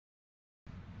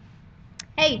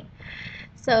Hey,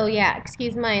 so yeah,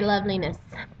 excuse my loveliness,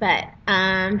 but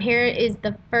here is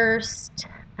the first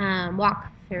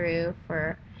walkthrough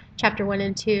for chapter 1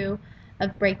 and 2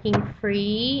 of Breaking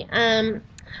Free.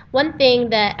 One thing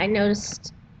that I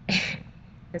noticed,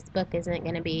 this book isn't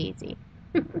going to be easy.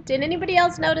 Did anybody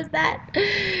else notice that?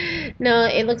 No,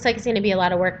 it looks like it's going to be a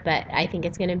lot of work, but I think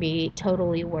it's going to be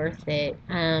totally worth it.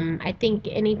 I think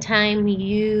anytime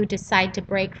you decide to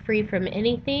break free from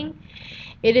anything,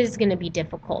 it is going to be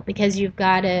difficult because you've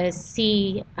got to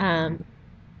see,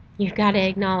 you've got to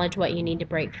acknowledge what you need to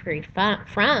break free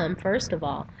from, first of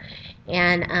all.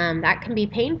 And that can be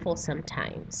painful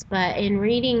sometimes. But in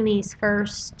reading these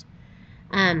first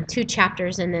two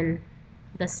chapters and then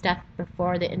the stuff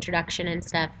before the introduction and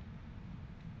stuff,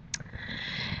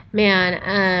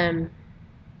 man,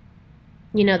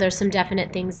 there's some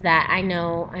definite things that I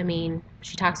know. I mean,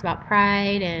 she talks about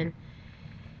pride and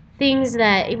things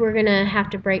that we're going to have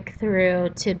to break through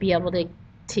to be able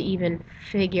to even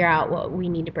figure out what we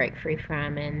need to break free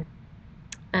from. And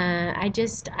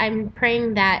I'm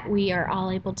praying that we are all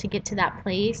able to get to that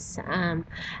place. I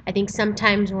think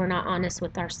sometimes we're not honest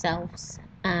with ourselves.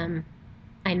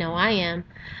 I know I am.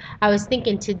 I was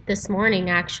thinking this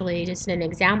morning, actually, just an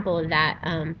example of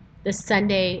that. This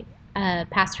Sunday,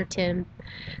 Pastor Tim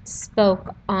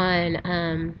spoke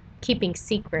on keeping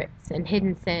secrets and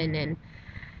hidden sin and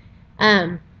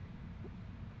um,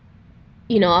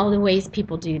 all the ways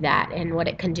people do that and what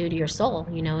it can do to your soul.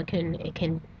 It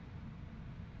can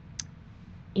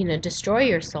destroy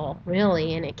your soul,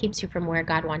 really, and it keeps you from where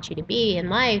God wants you to be in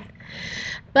life.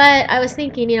 But I was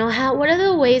thinking, what are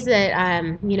the ways that,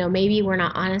 maybe we're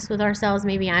not honest with ourselves,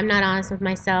 maybe I'm not honest with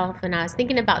myself, and I was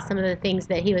thinking about some of the things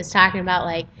that he was talking about,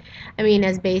 like, I mean,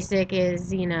 as basic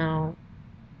as,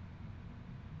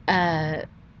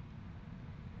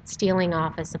 stealing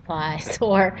office supplies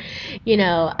or, you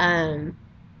know, um,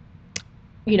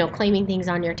 claiming things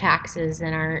on your taxes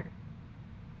that aren't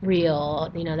real,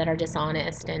 that are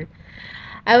dishonest. And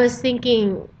I was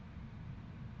thinking,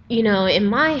 in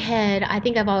my head, I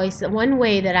think I've always, one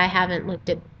way that I haven't looked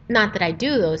at, not that I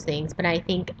do those things, but I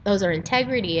think those are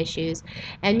integrity issues.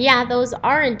 And yeah, those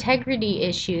are integrity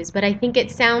issues, but I think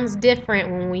it sounds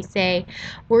different when we say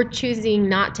we're choosing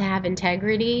not to have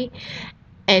integrity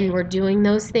and we're doing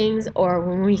those things, or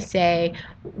when we say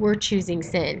we're choosing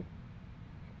sin.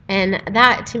 And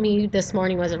that to me this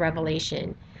morning was a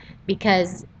revelation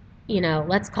because,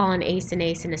 let's call an ace and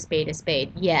a spade a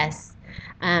spade. Yes,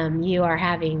 you are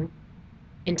having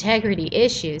integrity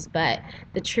issues, but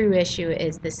the true issue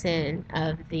is the sin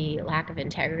of the lack of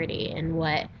integrity and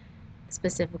what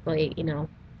specifically,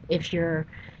 if you're,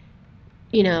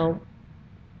 you know,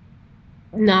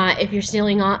 not if you're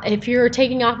stealing off if you're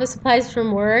taking office supplies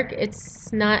from work,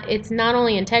 it's not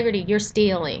only integrity, you're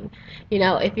stealing.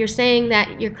 If you're saying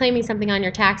that you're claiming something on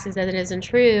your taxes that it isn't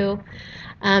true,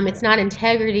 it's not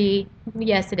integrity.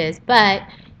 Yes, it is, but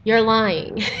you're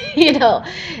lying. you know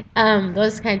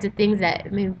those kinds of things that, I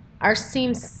mean, are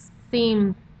seem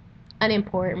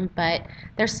unimportant, but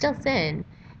they're still sin.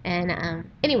 And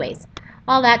anyways,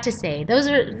 all that to say, those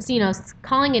are,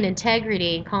 calling it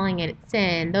integrity and calling it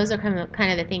sin. Those are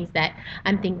kind of the things that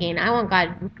I'm thinking. I want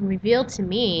God revealed to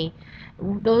me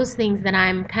those things that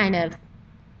I'm kind of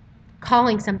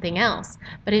calling something else,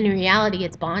 but in reality,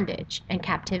 it's bondage and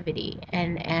captivity.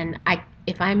 And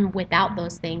if I'm without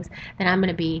those things, then I'm going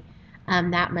to be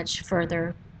that much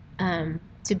further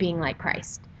to being like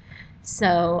Christ.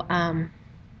 So, I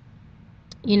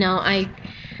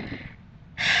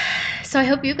so I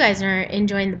hope you guys are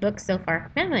enjoying the book so far.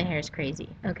 Man, my hair is crazy.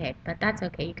 Okay, but that's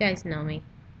okay. You guys know me.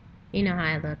 You know how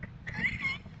I look.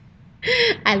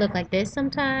 I look like this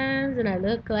sometimes, and I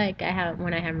look like I have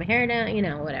when I have my hair down.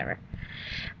 Whatever.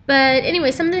 But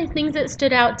anyway, some of the things that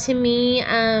stood out to me,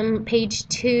 page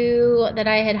 2 that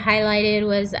I had highlighted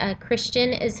was a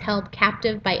Christian is held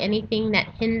captive by anything that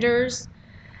hinders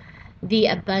the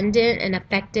abundant and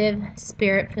effective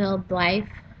spirit-filled life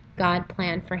God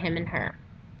planned for him and her.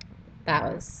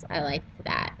 I liked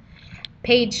that.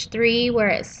 Page 3, where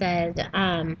it said,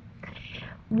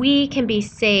 we can be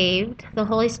saved, the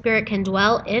Holy Spirit can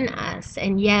dwell in us,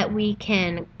 and yet we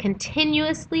can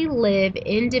continuously live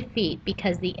in defeat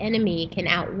because the enemy can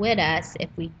outwit us if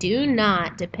we do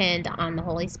not depend on the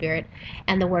Holy Spirit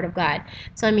and the Word of God.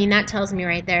 So, I mean, that tells me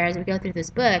right there as we go through this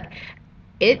book,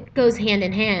 it goes hand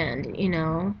in hand.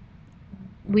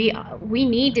 We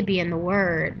need to be in the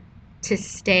Word to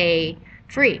stay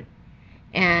free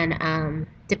and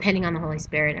depending on the Holy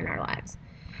Spirit in our lives.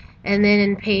 And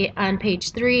then on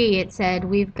page 3, it said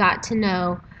we've got to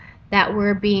know that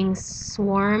we're being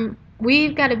swarmed.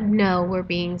 We've got to know we're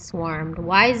being swarmed.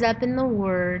 Wise up in the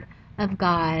Word. of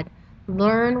God,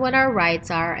 learn what our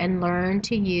rights are, and learn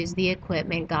to use the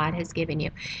equipment God has given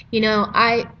you.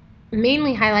 I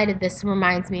mainly highlighted this,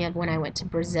 reminds me of when I went to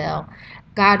Brazil.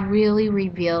 God really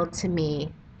revealed to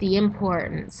me the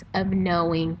importance of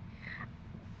knowing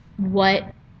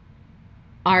what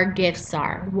our gifts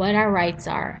are, what our rights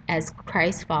are as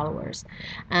Christ followers,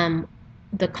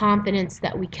 the confidence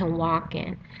that we can walk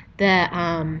in,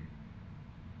 the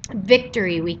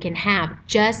victory we can have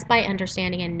just by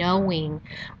understanding and knowing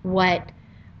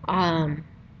um,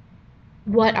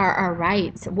 what are our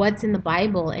rights, what's in the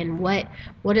Bible, and what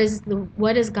does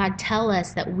God tell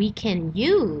us that we can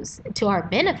use to our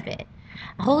benefit.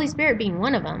 The Holy Spirit being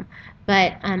one of them,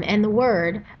 but and the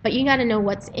Word. But you got to know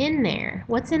what's in there,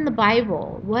 what's in the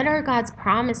Bible, what are God's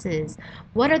promises,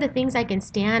 what are the things I can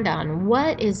stand on,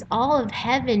 what is all of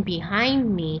heaven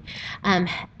behind me,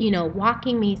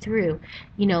 walking me through.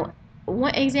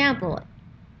 One example,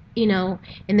 in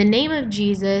the name of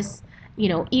Jesus,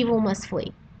 evil must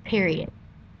flee. Period.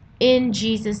 In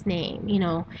Jesus' name,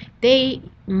 they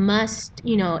must,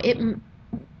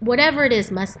 whatever it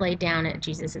is must lay down at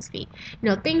Jesus' feet.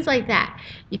 Things like that.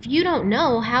 If you don't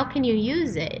know, how can you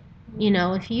use it?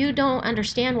 If you don't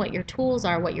understand what your tools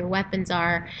are, what your weapons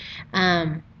are,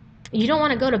 you don't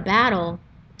want to go to battle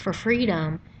for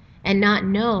freedom and not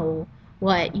know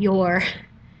what your,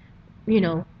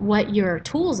 what your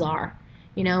tools are.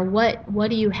 What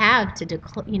do you have to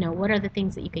what are the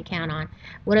things that you can count on?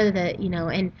 What are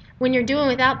and when you're doing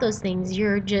without those things,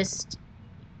 you're just,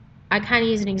 I kind of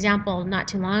used an example not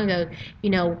too long ago.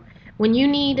 When you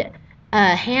need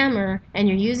a hammer and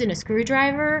you're using a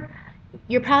screwdriver,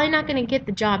 you're probably not going to get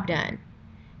the job done.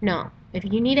 No. If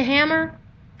you need a hammer,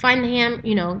 find the hammer.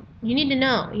 You need to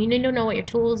know. You need to know what your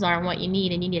tools are and what you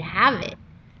need, and you need to have it,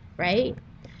 right?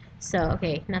 So,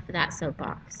 okay, enough of that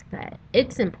soapbox, but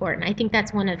it's important. I think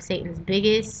that's one of Satan's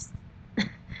biggest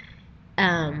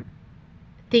um,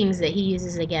 things that he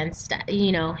uses against.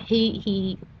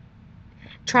 He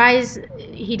tries.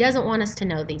 He doesn't want us to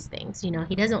know these things. He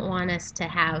doesn't want us to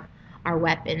have our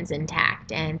weapons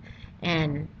intact and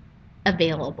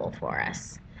available for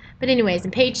us. But anyways,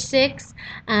 in page 6,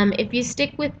 if you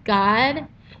stick with God,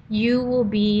 you will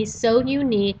be so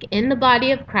unique in the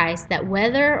body of Christ that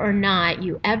whether or not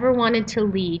you ever wanted to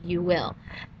lead, you will.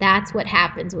 That's what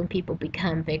happens when people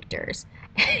become victors.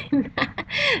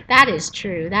 That is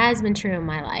true. That has been true in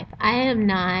my life.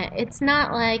 It's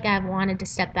not like I've wanted to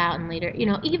step out and lead.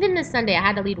 Even this Sunday, I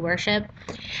had to lead worship,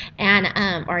 and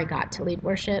or I got to lead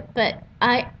worship, but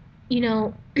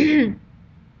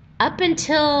up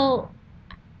until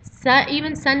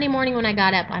even Sunday morning when I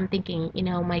got up, I'm thinking,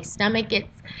 my stomach gets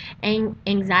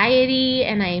anxiety,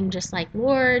 and I'm just like,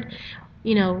 Lord,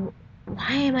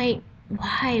 why am I,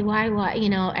 why,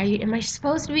 am I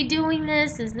supposed to be doing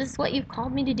this? Is this what you've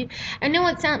called me to do? I know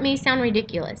it may sound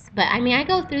ridiculous, but I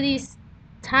go through these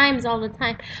times all the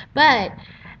time, but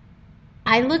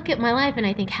I look at my life and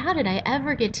I think, how did I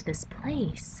ever get to this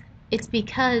place? It's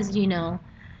because,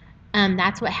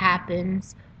 that's what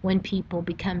happens when people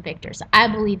become victors. I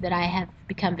believe that I have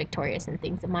become victorious in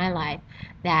things in my life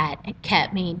that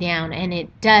kept me down, and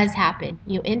it does happen.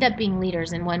 You end up being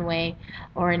leaders in one way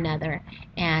or another,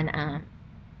 and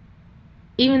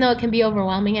even though it can be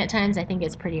overwhelming at times, I think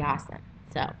it's pretty awesome.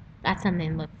 So that's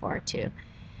something to look forward to.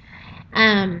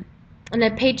 And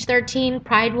at page 13,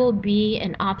 pride will be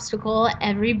an obstacle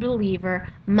every believer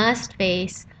must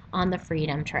face on the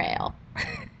freedom trail.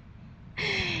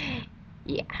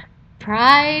 Yeah.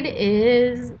 Pride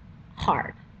is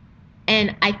hard.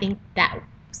 And I think that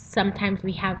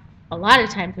a lot of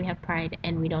times we have pride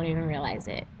and we don't even realize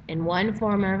it in one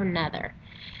form or another.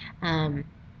 The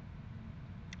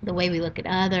way we look at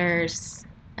others,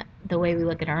 the way we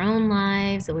look at our own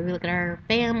lives, the way we look at our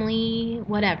family,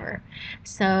 whatever.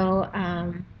 So,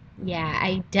 yeah,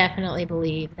 I definitely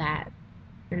believe that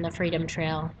in the freedom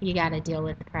trail, you got to deal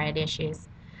with the pride issues.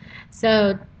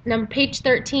 So, page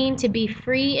 13, to be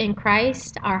free in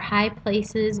Christ, our high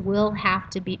places will have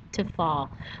to fall.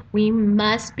 We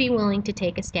must be willing to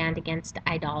take a stand against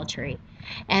idolatry.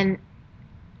 And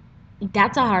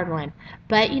that's a hard one.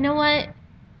 But you know what?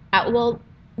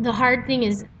 The hard thing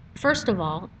is, first of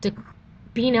all,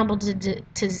 being able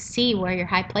to see where your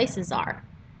high places are.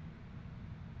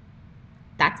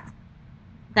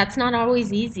 That's not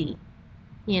always easy,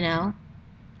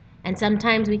 And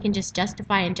sometimes we can just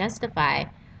justify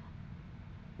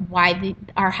why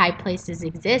our high places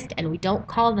exist, and we don't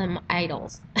call them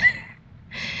idols,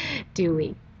 do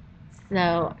we?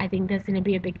 So I think that's going to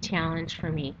be a big challenge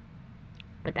for me,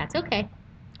 but that's okay.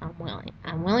 I'm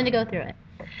willing to go through it.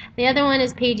 The other one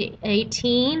is page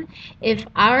 18. If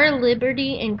our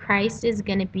liberty in Christ is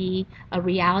going to be a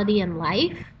reality in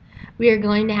life, we are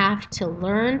going to have to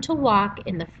learn to walk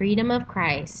in the freedom of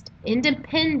Christ,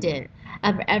 independent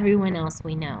of everyone else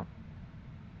we know.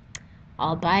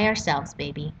 All by ourselves,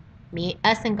 baby. Me,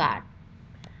 us, and God.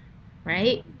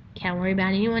 Right? Can't worry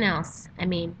about anyone else. I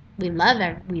mean, we love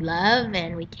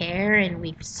and we care and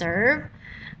we serve,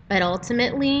 but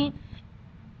ultimately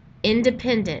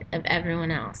independent of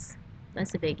everyone else.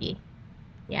 That's a biggie.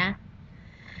 Yeah.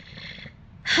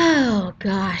 Oh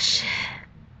gosh.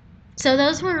 So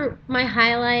those were my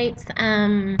highlights.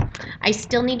 I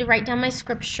still need to write down my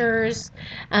scriptures.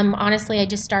 Honestly, I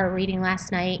just started reading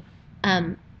last night.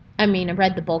 I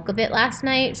read the bulk of it last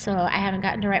night, so I haven't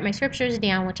gotten to write my scriptures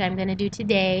down, which I'm going to do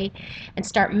today and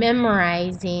start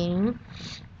memorizing.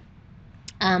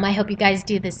 I hope you guys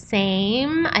do the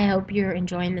same. I hope you're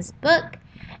enjoying this book,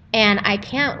 and I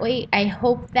can't wait. I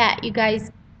hope that you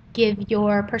guys give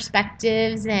your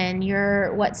perspectives and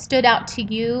your what stood out to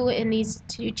you in these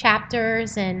two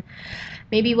chapters, and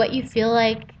maybe what you feel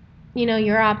like,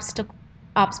 your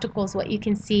obstacles, what you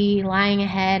can see lying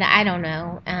ahead. I don't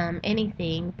know,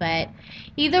 anything, but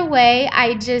either way,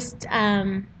 I just,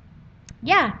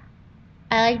 yeah,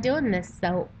 I like doing this.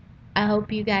 So I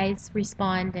hope you guys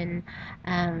respond and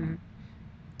um,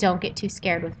 don't get too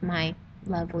scared with my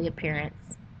lovely appearance.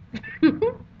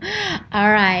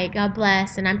 All right, God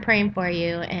bless, and I'm praying for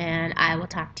you, and I will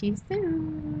talk to you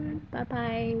soon. Bye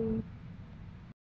bye.